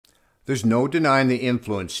There's no denying the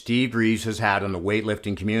influence Steve Reeves has had on the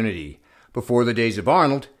weightlifting community. Before the days of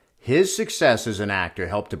Arnold, his success as an actor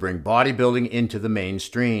helped to bring bodybuilding into the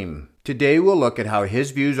mainstream. Today we'll look at how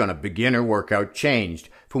his views on a beginner workout changed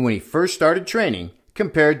from when he first started training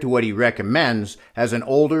compared to what he recommends as an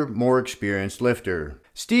older, more experienced lifter.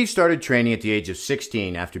 Steve started training at the age of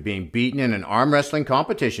 16 after being beaten in an arm wrestling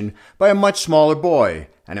competition by a much smaller boy,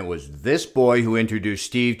 and it was this boy who introduced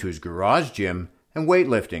Steve to his garage gym and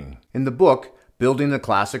weightlifting. In the book, Building the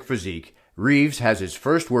Classic Physique, Reeves has his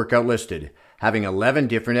first workout listed, having 11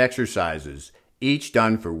 different exercises, each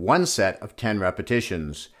done for one set of 10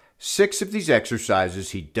 repetitions. 6 of these exercises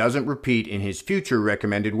he doesn't repeat in his future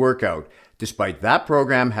recommended workout, despite that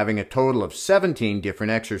program having a total of 17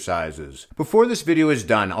 different exercises. Before this video is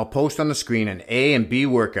done, I'll post on the screen an A and B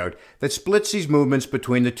workout that splits these movements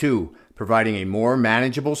between the two, providing a more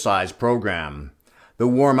manageable size program. The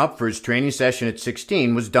warm-up for his training session at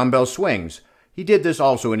 16 was dumbbell swings. He did this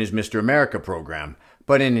also in his Mr. America program,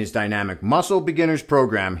 but in his Dynamic Muscle Beginners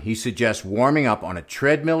program, he suggests warming up on a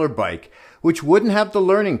treadmill or bike, which wouldn't have the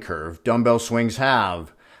learning curve dumbbell swings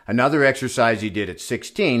have. Another exercise he did at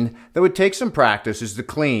 16 that would take some practice is the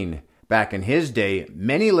clean. Back in his day,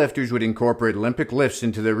 many lifters would incorporate Olympic lifts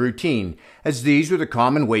into their routine, as these were the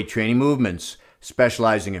common weight training movements.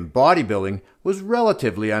 Specializing in bodybuilding was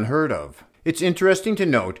relatively unheard of. It's interesting to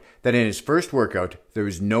note that in his first workout, there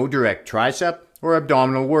was no direct tricep or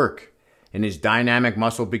abdominal work. In his Dynamic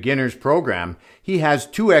Muscle Beginners program, he has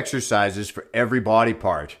 2 exercises for every body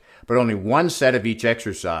part, but only one set of each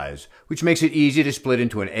exercise, which makes it easy to split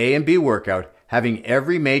into an A and B workout, having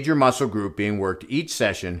every major muscle group being worked each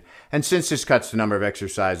session. And since this cuts the number of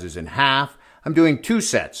exercises in half, I'm doing 2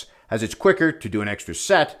 sets, as it's quicker to do an extra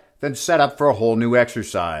set than set up for a whole new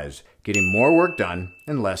exercise, getting more work done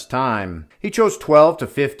in less time. He chose 12 to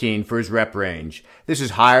 15 for his rep range. This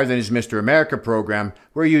is higher than his Mr. America program,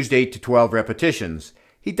 where he used 8 to 12 repetitions.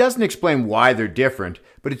 He doesn't explain why they're different,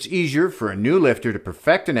 but it's easier for a new lifter to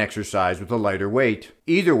perfect an exercise with a lighter weight.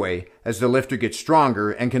 Either way, as the lifter gets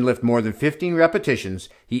stronger and can lift more than 15 repetitions,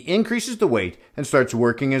 he increases the weight and starts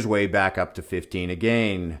working his way back up to 15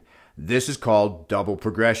 again. This is called double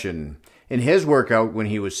progression. In his workout when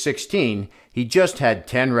he was 16, he just had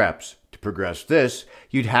 10 reps. To progress this,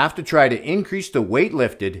 you'd have to try to increase the weight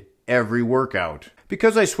lifted every workout.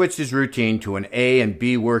 Because I switched his routine to an A and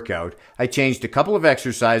B workout, I changed a couple of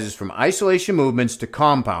exercises from isolation movements to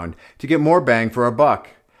compound to get more bang for our buck.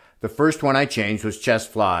 The first one I changed was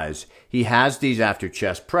chest flies. He has these after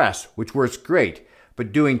chest press, which works great,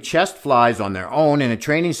 but doing chest flies on their own in a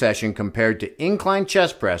training session compared to incline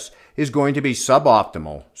chest press is going to be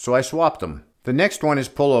suboptimal, so I swapped them. The next one is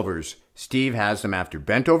pullovers. Steve has them after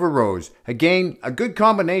bent over rows. Again, a good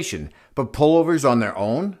combination, but pullovers on their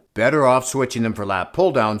own? Better off switching them for lat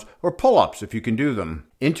pull-downs or pull-ups if you can do them.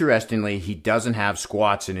 Interestingly, he doesn't have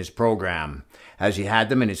squats in his program, as he had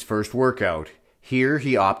them in his first workout. Here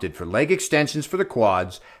he opted for leg extensions for the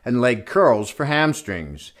quads and leg curls for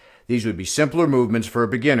hamstrings. These would be simpler movements for a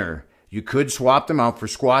beginner. You could swap them out for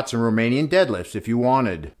squats and Romanian deadlifts if you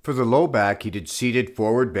wanted. For the low back, he did seated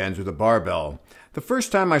forward bends with a barbell. The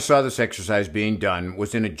first time I saw this exercise being done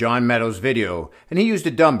was in a John Meadows video, and he used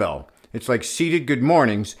a dumbbell. It's like seated good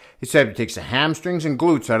mornings, except it takes the hamstrings and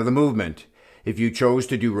glutes out of the movement. If you chose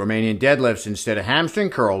to do Romanian deadlifts instead of hamstring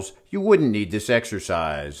curls, you wouldn't need this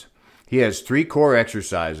exercise. He has 3 core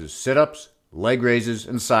exercises: sit-ups, leg raises,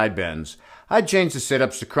 and side bends. I'd change the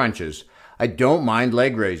sit-ups to crunches. I don't mind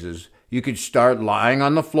leg raises. You could start lying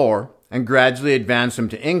on the floor and gradually advance them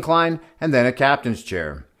to incline and then a captain's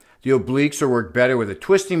chair. The obliques are worked better with a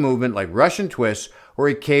twisting movement like Russian twists or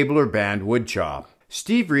a cable or band wood chop.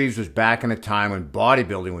 Steve Reeves was back in a time when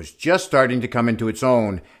bodybuilding was just starting to come into its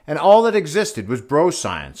own, and all that existed was bro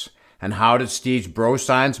science. And how did Steve's bro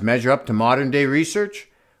science measure up to modern day research?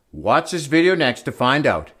 Watch this video next to find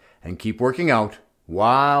out, and keep working out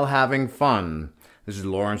while having fun. This is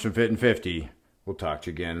Lawrence from Fit and 50. We'll talk to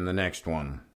you again in the next one.